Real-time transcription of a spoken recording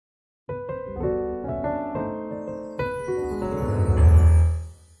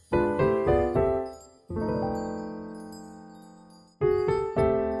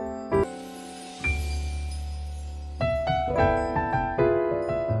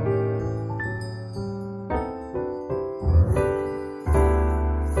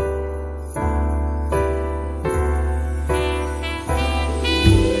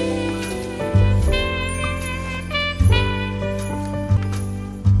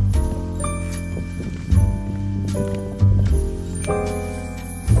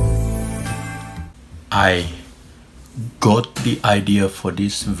I got the idea for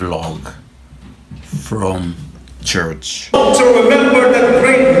this vlog from church. To remember the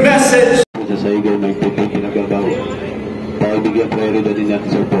great message.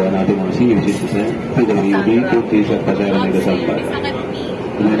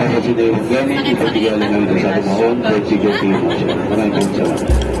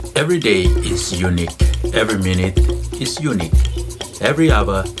 Every day is unique. Every minute is unique. Every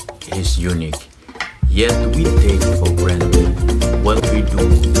hour is unique. Yet we take for granted what we do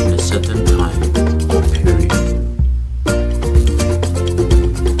in a certain time or period.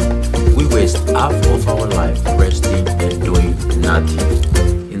 We waste half of our life resting and doing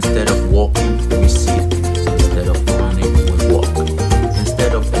nothing. Instead of walking, we sit. Instead of running, we walk.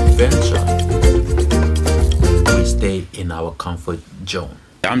 Instead of adventure, we stay in our comfort zone.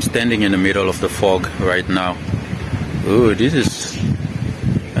 I'm standing in the middle of the fog right now. Ooh, this is...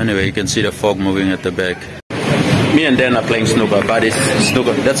 Anyway, you can see the fog moving at the back. Me and Dan are playing snooker, but it's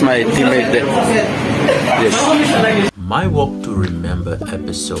snooker. That's my teammate there. Yes. My Walk to Remember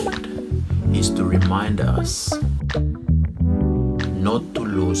episode is to remind us not to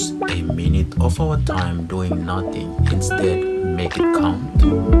lose a minute of our time doing nothing. Instead, make it count,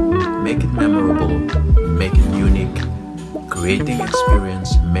 make it memorable, make it unique, creating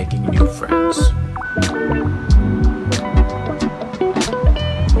experience, making new friends.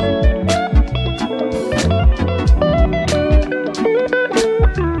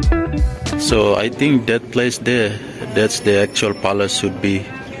 So I think that place there, that's the actual palace should be.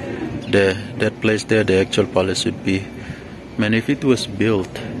 That place there, the actual palace should be. Man, if it was built,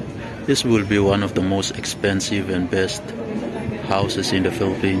 this will be one of the most expensive and best houses in the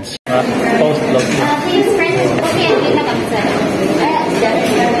Philippines.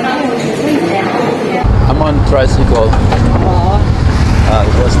 I'm on tricycle.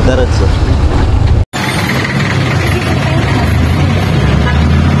 It was diretso.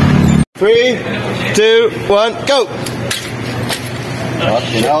 3, 2, 1, go!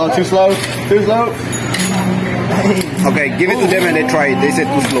 No, too slow, too slow. Okay, give it to them and they try it. They said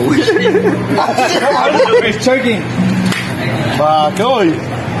too slow. It's choking. Bakoy.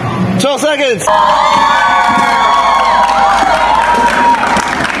 12 seconds.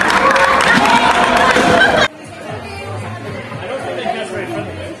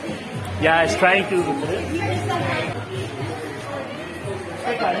 Yeah, it's trying to.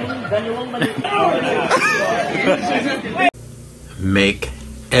 Make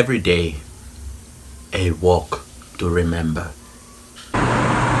every day a walk to remember.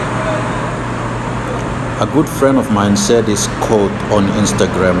 A good friend of mine said this quote on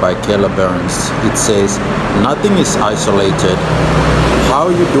Instagram by Kayla Burns. It says, "Nothing is isolated. How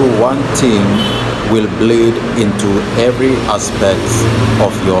you do one thing will bleed into every aspect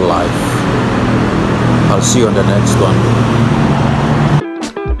of your life." I'll see you on the next one.